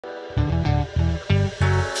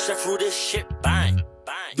through this shit, bang,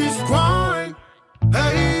 bang. This grind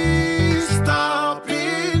ain't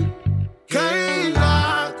stopping. Can't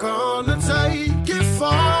lie, gonna take it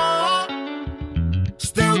far.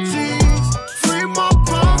 Still G's, free my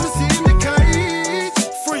brothers in the cage.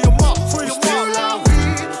 Free them up, free them up. Still out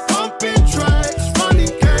here, pumping tracks,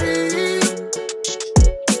 running game.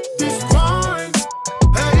 This grind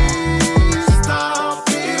ain't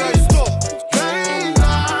stopping. It ain't stop. Can't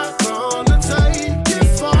lie, gonna take it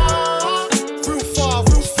far. Real far,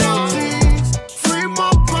 real far. G's, free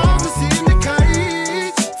my brothers in the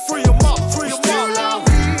cage. Free them up, free them up. Still out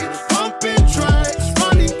here, pumping tracks,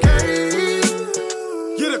 running game.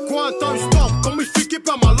 Yeah, the grind don't stop. Got me thinking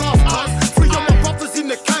about my love, cuz. Free all my brothers in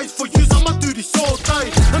the cage. For years, I'ma do this all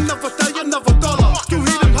day. Another day, another dollar. Still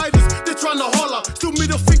hear them haters, they're trying to holler. Still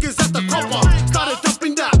middle fingers at the copper. Started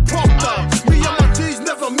dumping that proper. Me and my G's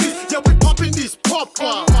never miss. Yeah, we pumping this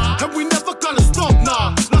proper. And we never gonna stop,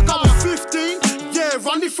 nah. Like I was 15, yeah,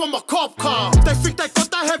 running from a cop car. They think they got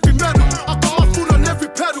that heavy metal. I got my foot on every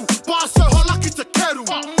pedal. But I so hot like it's a kettle.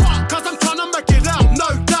 Cause I'm trying to make it out, no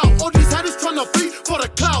doubt. All these haters trying to beat for the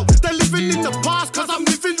clout. They living in the past, cause I'm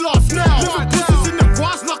living life now. Living pussies in the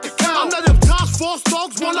grass like a cow. I know them task force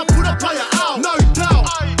dogs wanna put a player out, no doubt.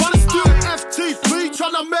 But it's still FTP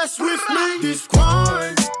trying to mess with me. This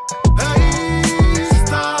grind ain't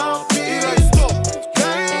stopping. It ain't stop.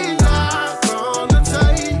 Can't lie, gonna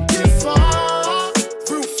take it far.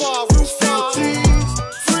 Real far, real far. G's,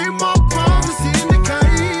 free my brothers in the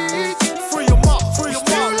cage. Free them up, free them up.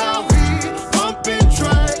 Still out here, pumping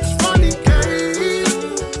tracks, running game.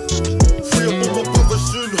 Free up all my brothers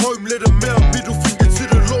soon home, let them out. Middle finger to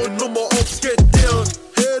the law, and all my ops get down.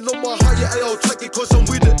 Hand on my higher, I'll take it cause I'm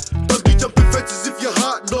with it. Don't be jumping fences if your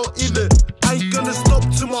heart not in it. Ain't gonna stop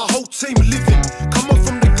till my whole team living. Come up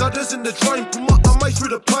from the gutters and the drain, put my arm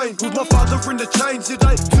through the pain. With my father in the chains, it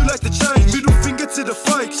ain't too late to change. Middle finger to the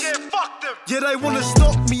fakes. Yeah, fuck them. Yeah, they wanna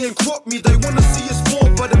stop me and crop me, they wanna see us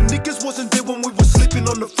fall. But them niggas wasn't there when we were sleeping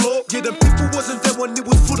on the floor. Yeah, them people wasn't there when it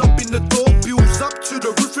was foot up in the door. Bills up to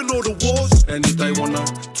the roof and all the walls. And if they wanna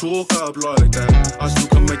talk up like that, I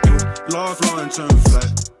still can make your lifeline turn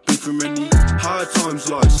flat. Been through many hard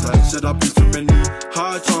times like that. Said I've been through many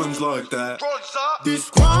hard times like that. This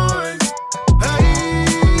grind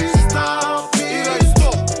ain't stopping. It ain't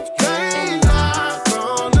stop. Can't lie,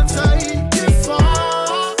 gonna take it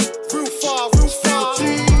far. Real far, real far.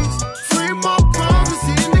 G's, free my brothers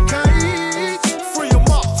in the cage. Free them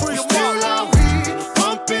up, free them up. Still out here,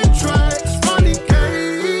 pumping tracks, running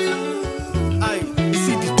game. Hey, you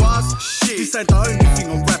see these bars? Shit, this ain't the only thing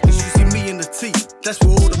I'm rapping. You see me in the T, that's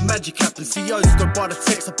where all the magic happens. CEOs go by the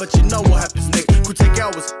text, but you know what happens next. Could take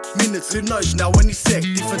hours, minutes, who knows now any sec.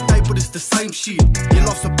 Different day, but it's the same shit. You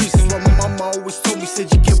lost a business, well my mama always told me,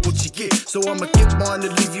 said you get what you get. So I'ma get mine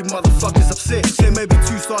and leave you motherfuckers upset. There may be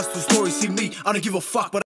two sides to a story, see me, I don't give a fuck, but